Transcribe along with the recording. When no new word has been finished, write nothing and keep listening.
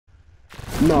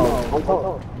No, I'm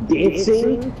talking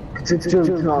dancing to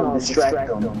distract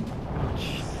them.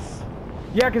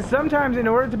 Yeah, because sometimes in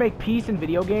order to make peace in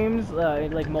video games,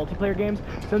 like multiplayer games,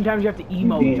 sometimes you have to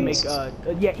emote to make,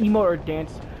 yeah, emote or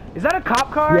dance. Is that a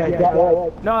cop car? Yeah,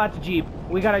 No, that's a Jeep.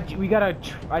 We got a,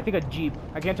 I think a Jeep.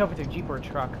 I can't tell if it's a Jeep or a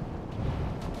truck.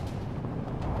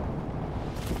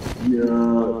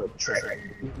 No,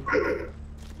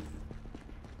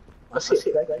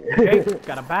 Okay,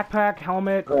 got a backpack,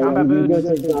 helmet, combat boots,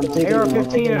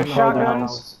 AR-15 and a shotgun.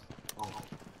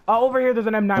 Oh, over here there's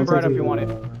an M9 Beretta if you want it.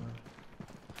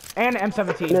 And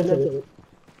M17.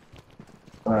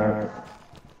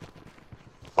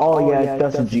 Oh yeah,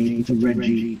 that's a Jeep. It's a red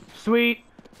Jeep. Sweet.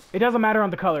 It doesn't matter on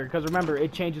the color, because remember,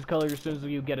 it changes color as soon as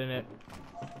you get in it.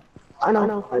 I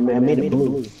know. I made it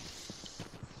blue.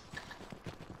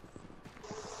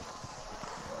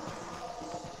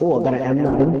 Oh, I got an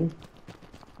M9.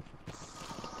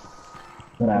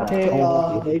 Hey,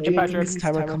 AJ, it's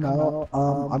time to come out.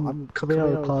 I'm coming out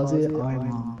of the closet.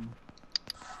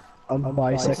 I'm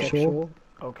bisexual.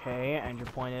 Okay, and your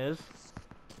point is?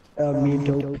 Me and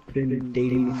Dope been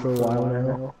dating for a while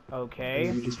now.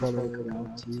 Okay. We just want to come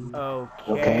out to you.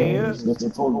 Okay.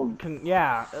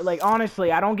 Yeah, like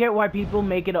honestly, I don't get why people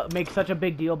make such a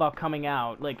big deal about coming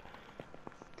out. Like,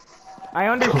 I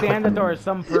understand that there are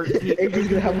some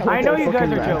I know you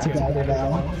guys are joking.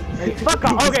 Hey, fuck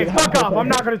off. Okay, fuck off. I'm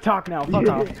not gonna talk now. Fuck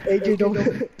off. AJ,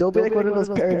 don't be like one of those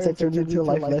parents that turns into a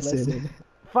life lesson.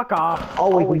 Fuck off.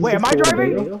 Oh wait, am I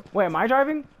driving? Wait, am I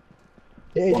driving?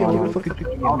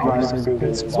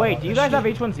 AJ, wait, do you guys have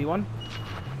H1Z1?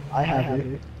 I have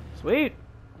it. Sweet.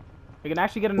 We can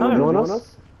actually get another one.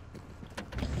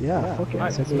 Yeah, okay.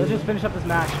 Alright, let's just finish up this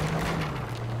match.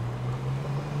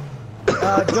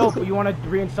 Dope, you want to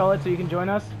reinstall it so you can join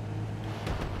us?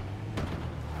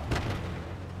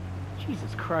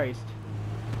 Jesus Christ.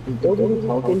 Is Dope even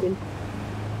talking?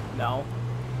 No.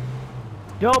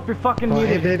 Dope, you're fucking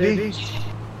muted. Hey, baby.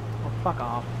 Oh, fuck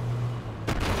off.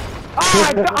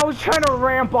 Ah, I was trying to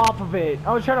ramp off of it.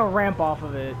 That was a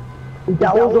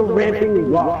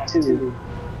ramping rock too.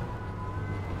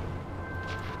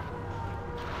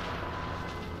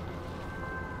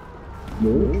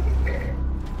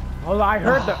 Hold on, I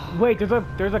heard the. Wait,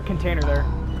 there's a container there.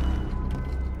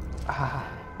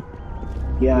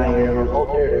 Yeah, oh,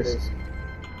 there it is.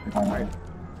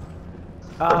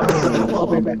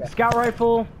 Scout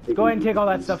rifle. Go ahead and take all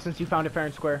that stuff since you found it fair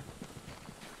and square.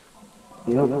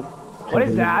 What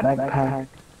is that? Backpack.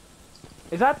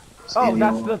 Is that? Oh,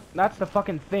 that's the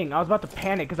fucking thing. I was about to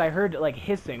panic because I heard like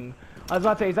hissing. I was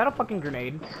about to say, is that a fucking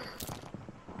grenade?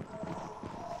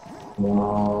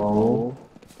 No.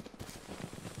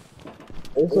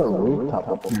 There's a rooftop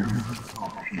up there.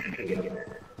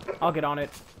 I'll get on it.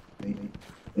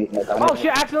 Oh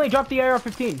shit! I accidentally dropped the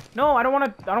AR-15. No, I don't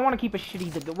want to keep a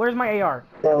shitty. Where's my AR?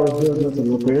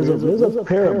 There's a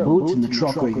pair of boots in the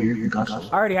truck right here. I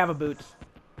already have a boots.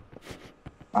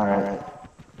 All right.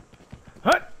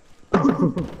 Hut.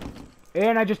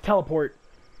 And I just teleport.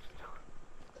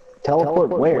 Teleport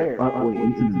where? Wait,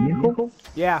 into the vehicle?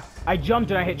 Yeah, I jumped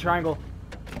and I hit triangle.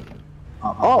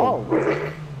 Oh.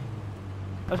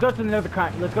 Let's go to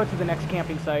let's go to the next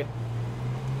camping site.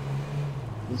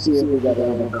 Let's see if we got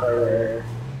another car.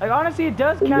 Like honestly, it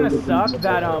does kind of suck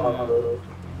that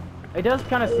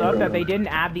they didn't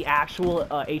add the actual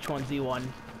H1Z1.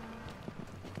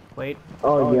 Wait.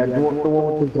 Oh yeah, the one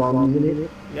with the zombies in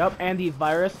it. Yep, and the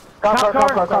virus. Cop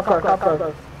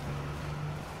car.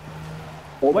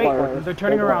 Wait, they're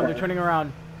turning around. They're turning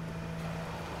around.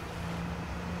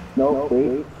 No,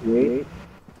 wait.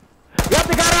 Yep,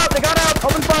 they got out.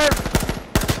 Open fire.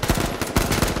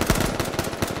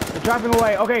 They're driving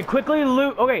away. Okay, quickly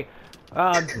loot. Okay,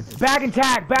 bag and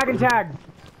tag.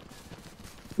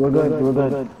 We're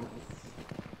good.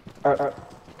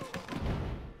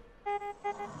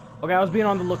 Okay, I was being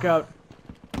on the lookout.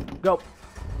 Go.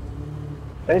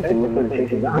 Is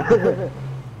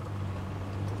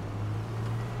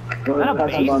that a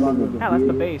base? Yeah, that's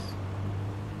the base.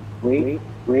 Wait.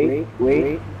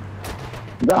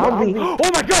 Oh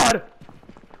my god!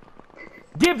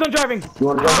 Dibs on driving! You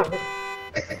wanna go?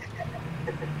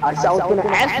 I was gonna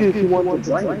ask you if you wanted to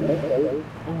drive.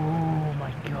 Oh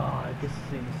my god, this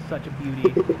thing is such a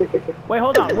beauty. Wait,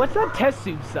 hold on. What's that test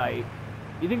suit site?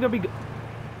 You think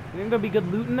there'll be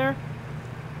good loot in there?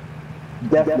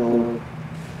 Definitely.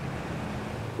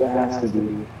 There has to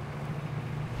be.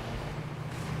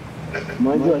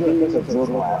 Mind you, I think that's a drill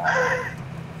lab.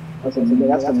 That's a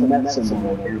meth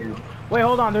symbol right there. Wait,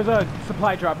 hold on. There's a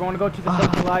supply drop. I want to go to the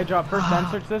supply drop first, then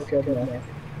search this.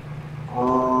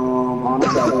 On the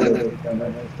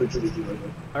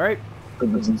Alright.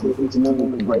 It's another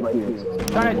right here. So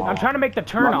I'm trying to make the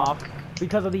turn off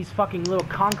because of these fucking little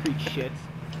concrete shits.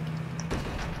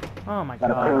 Oh my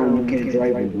god.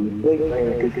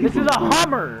 This is a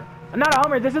Hummer! Not a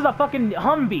Hummer, this is a fucking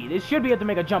Humvee. This should be able to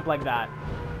make a jump like that.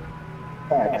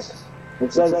 Yes.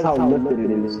 It says how lifted it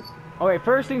is. Okay,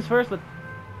 first things first, let's...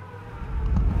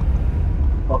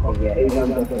 Okay, yeah,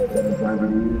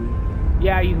 H1Z1.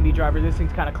 Yeah, you can be driver. This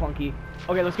thing's kind of clunky.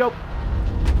 Okay, let's go.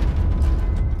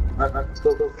 Alright, let's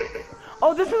go.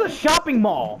 Oh, this is a shopping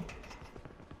mall.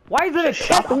 Why is it a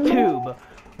test tube?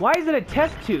 Why is it a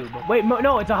test tube? Wait,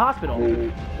 no, it's a hospital.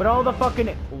 But all the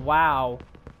fucking... Wow.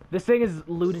 This thing is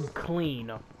looted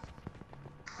clean.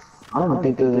 I don't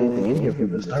think there's anything in here for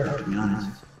the start, to be honest.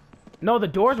 No, the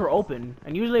doors were open.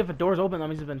 And usually if a door's open, that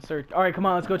means it's been searched. Alright, come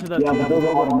on, let's go to the... Yeah, but those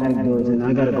are automatic doors, and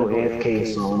I gotta go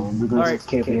AFK, so we're gonna just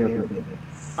camp here for a bit.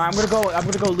 Alright, I'm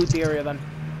gonna go loot the area then.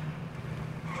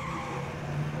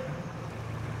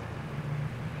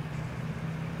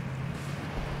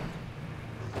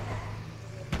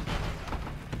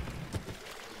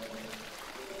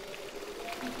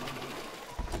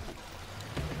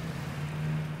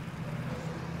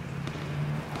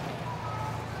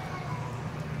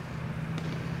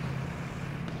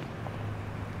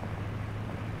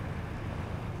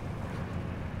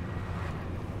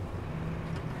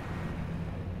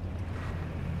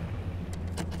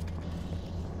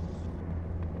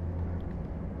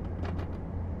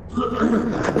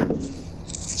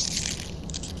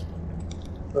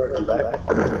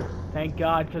 Thank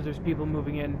God, because there's people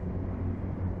moving in.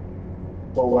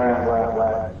 Well,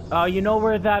 where? You know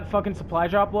where that fucking supply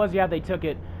drop was? Yeah, they took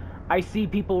it. I see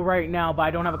people right now, but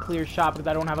I don't have a clear shot because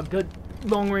I don't have a good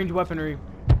long-range weaponry.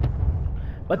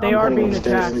 But they are being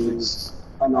attacked.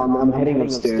 I'm heading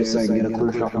upstairs so I can get a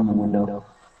clear shot from the window.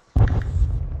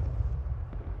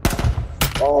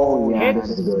 Oh, yeah, this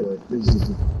is good. This is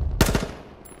good.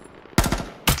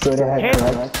 Straight ahead,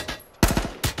 correct?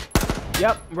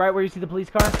 Yep, right where you see the police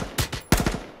car.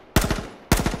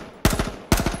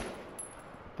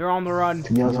 They're on the run.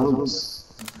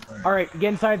 Alright, get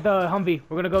inside the Humvee.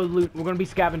 We're gonna go loot. We're gonna be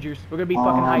scavengers. We're gonna be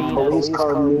fucking hyenas.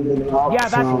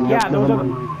 Yeah,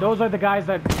 those are the guys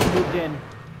that moved in.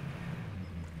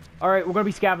 Alright, we're gonna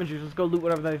be scavengers. Let's go loot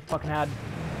whatever they fucking had.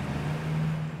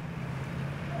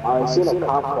 I seen a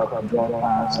cop car drive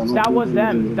past. That was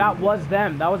them. That was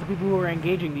them. That was the people who were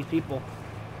engaging these people.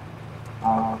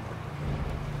 Oh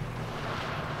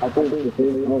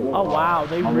wow,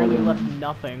 they really left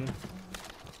nothing.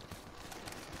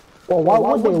 Well, why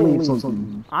would they leave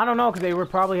something? I don't know, because they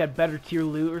probably had better tier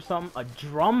loot or something. A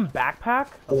drum backpack?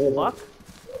 The fuck?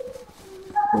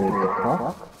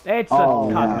 It's a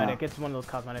cosmetic. Yeah. It's one of those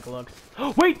cosmetic looks.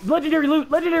 Wait! Legendary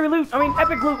loot! Legendary loot! I mean,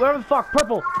 epic loot! Whatever the fuck!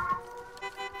 Purple!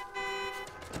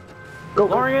 Go.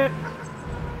 Lowering it!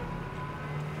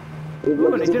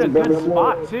 Ooh, and it's in a good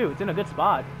spot, too. It's in a good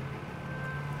spot.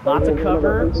 Lots of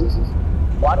cover.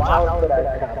 Watch out for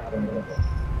that.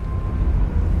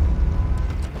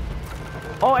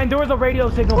 Oh, and there was a radio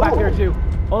signal back there, too.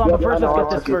 Hold on, but first, let's get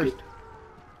this first.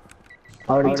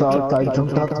 I already talked. I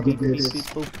jumped out to get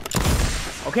this.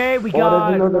 Okay, we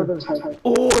got...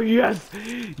 Oh, yes!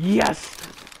 Yes!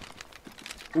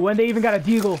 When they even got a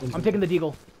deagle. I'm taking the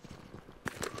deagle.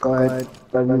 Go ahead.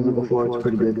 I've used it before. It's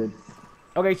pretty good.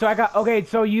 Okay, so I got... Okay,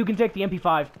 so you can take the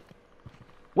MP5.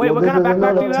 Wait, what kind of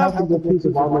backpack do you have?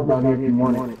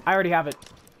 I already have it.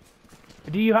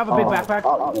 Do you have a big backpack?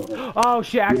 Oh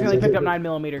shit, I accidentally picked up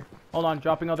 9mm. Hold on,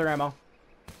 dropping other ammo.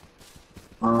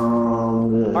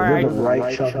 Alright.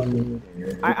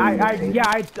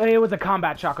 It was a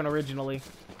combat shotgun originally.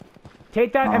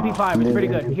 Take that MP5, it's pretty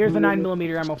good. Here's the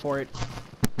 9mm ammo for it.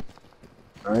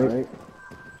 Alright.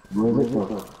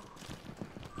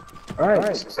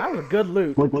 Alright. That was a good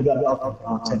loot.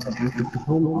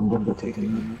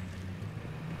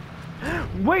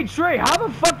 Wait, Trey, how the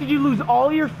fuck did you lose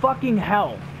all your fucking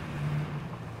health?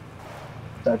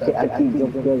 I keep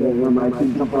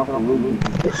jumping off the roof.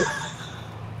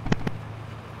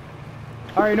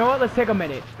 Alright, you know what? Let's take a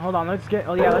minute. Hold on, let's get...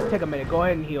 Oh yeah, let's take a minute. Go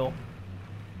ahead and heal.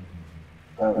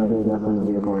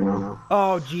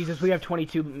 Oh, Jesus, we have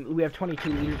 22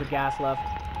 liters of gas left.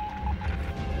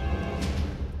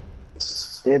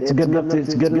 It's good enough to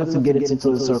get it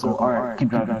into the circle. Alright, keep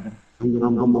driving.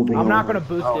 I'm not gonna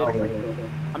boost it.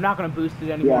 I'm not gonna boost it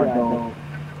anymore. Yeah,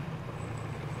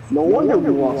 no wonder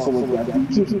we lost so much gas. It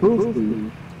keeps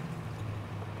boosting.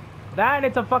 That and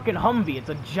it's a fucking Humvee. It's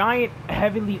a giant,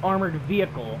 heavily armored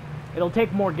vehicle. It'll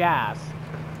take more gas.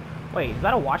 Wait, is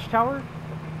that a watchtower?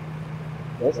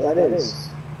 Yes, that is.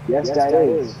 Yes, that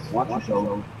is. Watch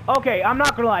yourself. Okay, I'm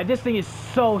not gonna lie. This thing is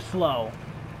so slow.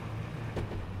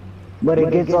 But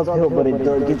it gets uphill, but it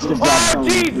gets the job done. Oh,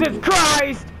 Jesus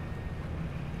Christ!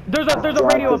 There's a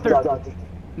radio up there.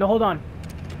 No, hold on.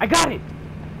 I got it!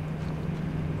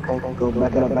 Okay, go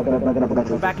back it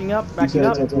up. Backing up.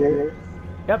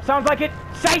 Yep, sounds like it.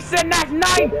 Jason, that's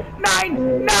 9!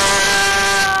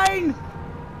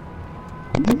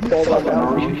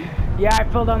 Yeah, I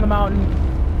fell down the mountain.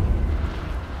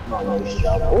 Oh,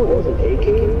 there's an AK?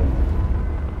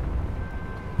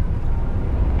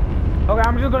 Okay,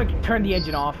 I'm just gonna turn the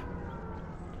engine off.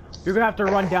 You're gonna have to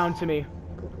run down to me.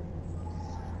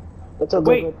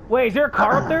 Wait, is there a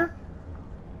car up there?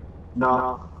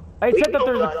 No. It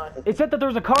said that there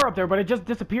was a car up there, but it just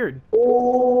disappeared.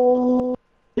 Oh,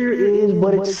 there is,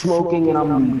 but it's smoking and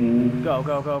I'm leaving.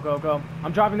 Go.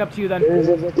 I'm driving up to you then. There's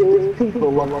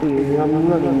people up here and I'm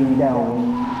running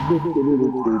down.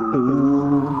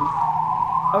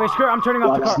 Okay, screw it, I'm turning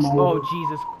off the car. Oh,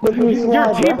 Jesus.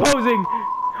 You're T-posing!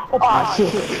 Oh,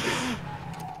 shit.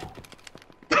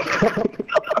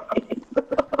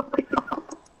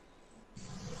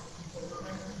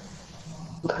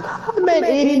 I'm at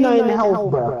 89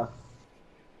 health, bro.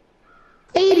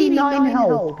 89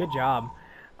 health. Good job.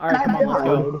 Alright, come on, let's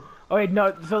go. Oh wait,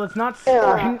 no, so let's not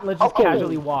sprint, let's just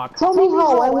casually walk. Tell me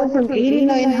how I went from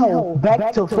 89 health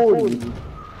back to 40.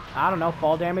 I don't know,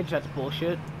 fall damage, that's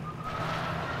bullshit.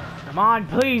 Come on,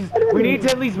 please! We need to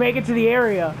at least make it to the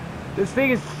area. This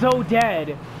thing is so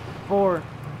dead. 4,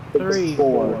 3,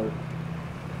 4.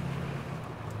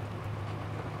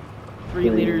 3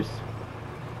 liters.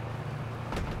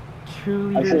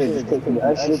 2 liters.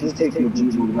 I should just take the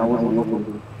G when I wasn't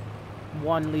looking.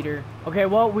 1 liter. Okay,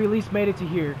 well, we at least made it to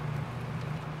here.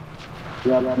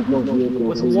 Yeah,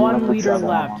 with 1 liter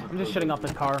left. I'm just shutting off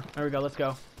the car. There we go, let's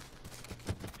go.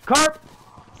 Car!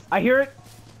 I hear it.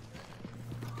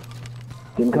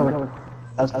 Didn't cover.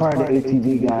 That's part of the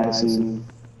ATV guys.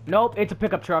 Nope, it's a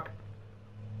pickup truck.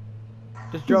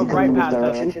 Just drove right past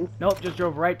us. Nope, just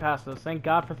drove right past us. Thank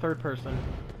God for third person.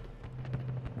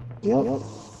 Yep.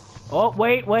 Oh,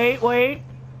 wait.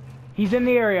 He's in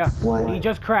the area. What? He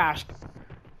just crashed.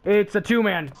 It's a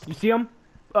 2-man. You see him?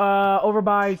 Over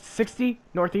by 60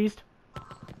 northeast.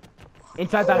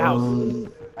 Inside that house.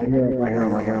 I hear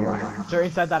him. They're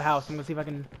inside that house. I'm gonna see if I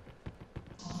can.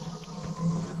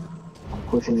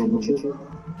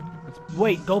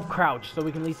 Wait, go crouch so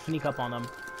we can at least sneak up on them.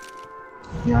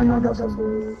 Yeah, I know that's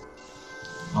good.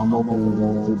 I'm opening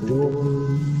the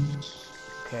doors.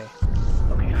 Okay.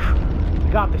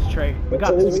 We got this, Trey. We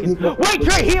got this. Wait,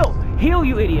 Trey, heal! Heal,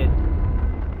 you idiot!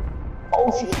 Oh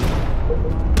shit!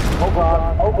 Oh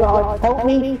god! Help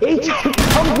me!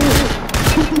 Help me!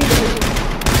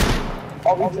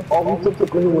 Oh, he took the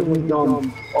green when he's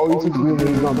dumb. Oh, he took the green when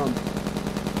he's dumb.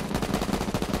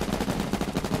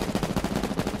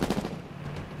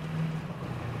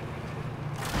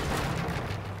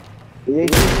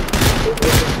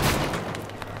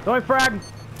 Going frag!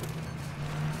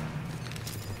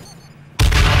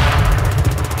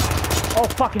 Oh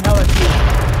fucking hell, that's you.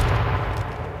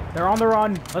 They're on the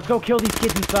run. Let's go kill these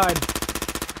kids inside.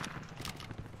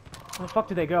 Where the fuck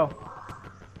did they go?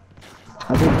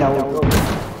 I think that was...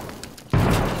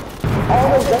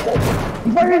 Oh,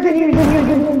 he's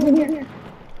in here!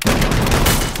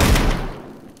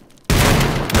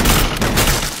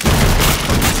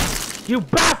 You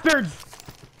bastards!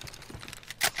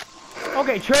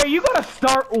 Okay, Trey, you gotta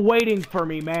start waiting for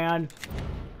me, man.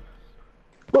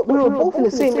 But we were both in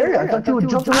the same area. I thought you would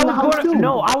jump around the house too.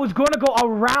 No, I was gonna go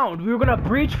around. We were gonna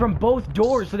breach from both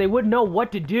doors so they wouldn't know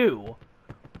what to do.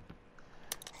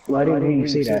 Why didn't you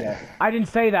say that? I didn't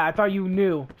say that. I thought you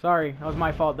knew. Sorry, that was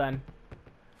my fault then.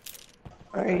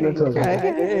 Alright,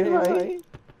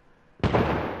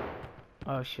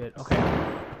 oh shit, okay.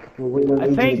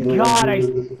 Thank God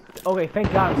okay,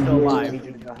 thank God I'm still alive.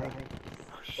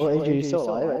 Oh, AJ, you're still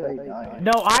alive?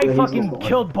 No, I fucking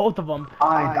killed both of them.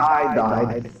 I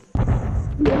died.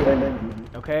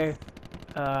 Okay.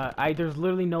 There's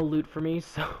literally no loot for me,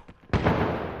 so...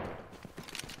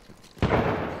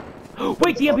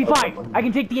 Wait, the MP5! I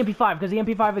can take the MP5, because the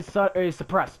MP5 is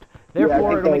suppressed.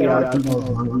 Therefore, it'll make it harder. I think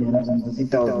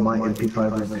that was my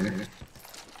MP5 right there.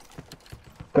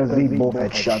 Because they both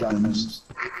had shotguns.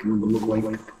 Look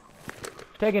like...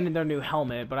 Taking their new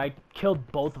helmet, but I killed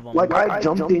both of them. Like, I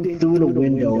jumped in through the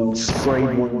window and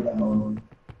sprayed one down.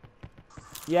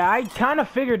 Yeah, I kind of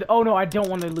figured... Oh no, I don't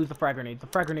want to lose the frag grenades. The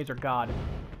frag grenades are god.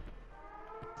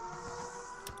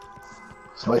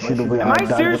 So Am I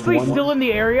seriously still in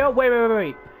the area?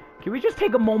 Wait. Can we just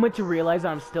take a moment to realize that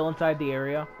I'm still inside the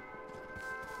area?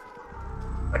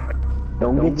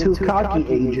 Don't get too cocky,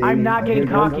 AJ. I'm not getting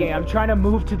cocky. I'm trying to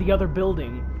move to the other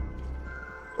building.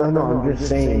 I know, I'm just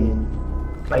saying.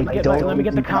 Let me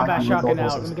get the combat shotgun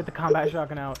out. Let me get the combat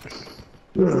shotgun out.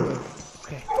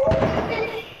 Okay.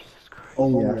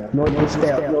 Oh yeah. No,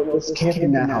 just camp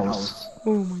in that house.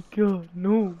 Oh my god,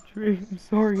 no, Trey, I'm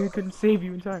sorry I couldn't save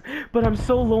you in time. But I'm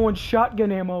so low on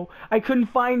shotgun ammo, I couldn't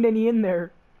find any in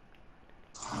there.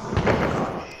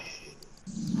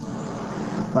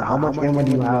 But how much ammo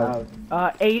do you have?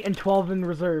 8 and 12 in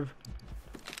reserve.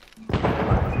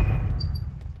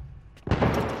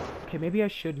 Okay, maybe I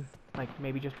should, like,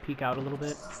 maybe just peek out a little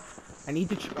bit. I need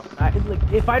to, like,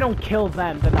 if I don't kill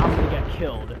them, then I'm gonna get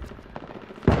killed.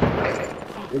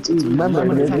 It's easy.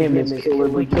 Remember, this game is kill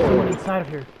every kill. Someone inside of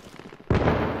here.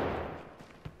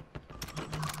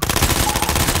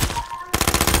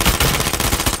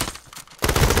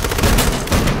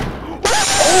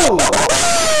 Oh!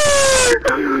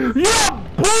 Yeah,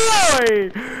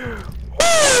 boy!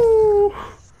 Woo!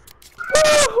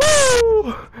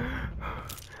 Woohoo!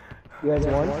 You guys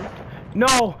won?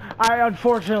 No, I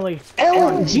unfortunately.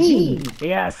 LMG!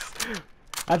 Yes.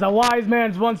 As a wise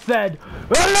man once said,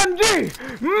 LMG!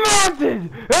 Mounted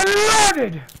and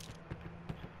loaded!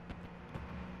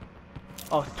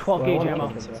 Oh, 12 gauge ammo.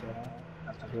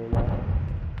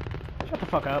 Shut the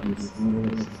fuck up.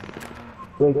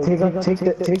 Wait, take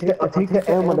the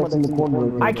ammo that's in the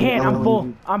corner. I can't, I'm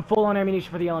full. I'm full on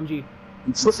ammunition for the LMG.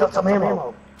 Switch out some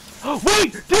ammo.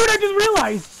 Wait, dude, I just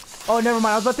realized! Oh, never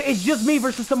mind, I was about to say, it's just me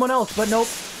versus someone else, but nope.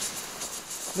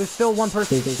 There's still one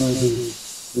person.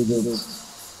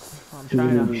 I'm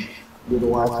trying to... You're the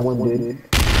last one, dude.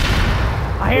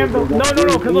 I am the... No,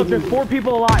 because look, there's 4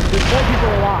 people alive. There's 4 people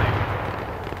alive.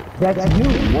 That's you.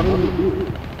 What are you?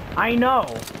 I know.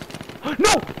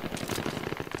 No!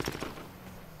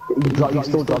 You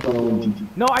still dropped the LMG.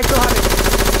 No, I still have it.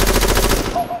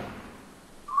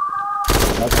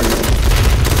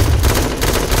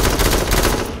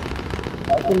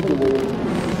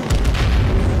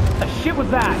 The shit was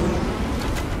that?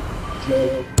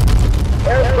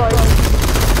 Airstrike!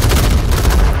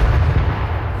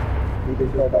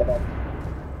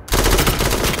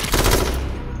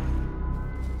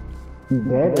 He's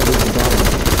dead or is he gone?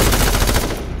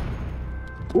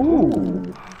 Ooh!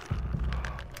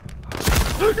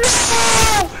 No!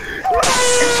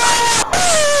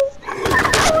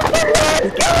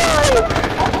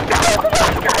 That was the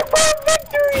last guy for a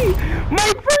victory! My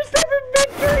first ever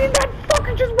victory, and that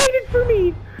fucker just waited for me!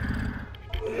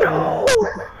 No!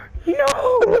 No!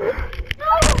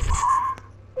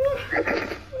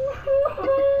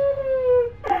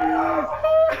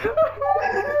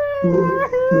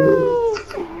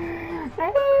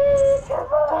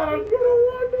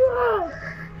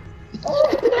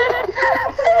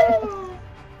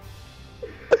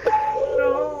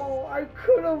 I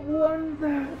could have won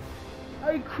that.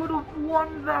 I could have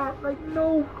won that. Like,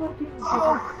 no fucking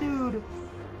joke, dude.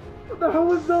 That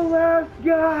was the last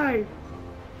guy.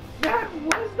 That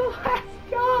was the last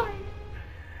guy.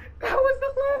 That was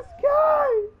the last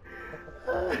guy.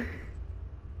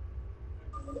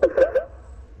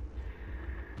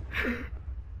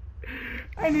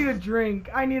 I need a drink.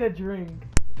 I need a drink.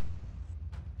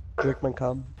 Drink my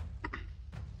cum.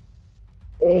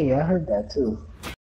 Hey, I heard that too.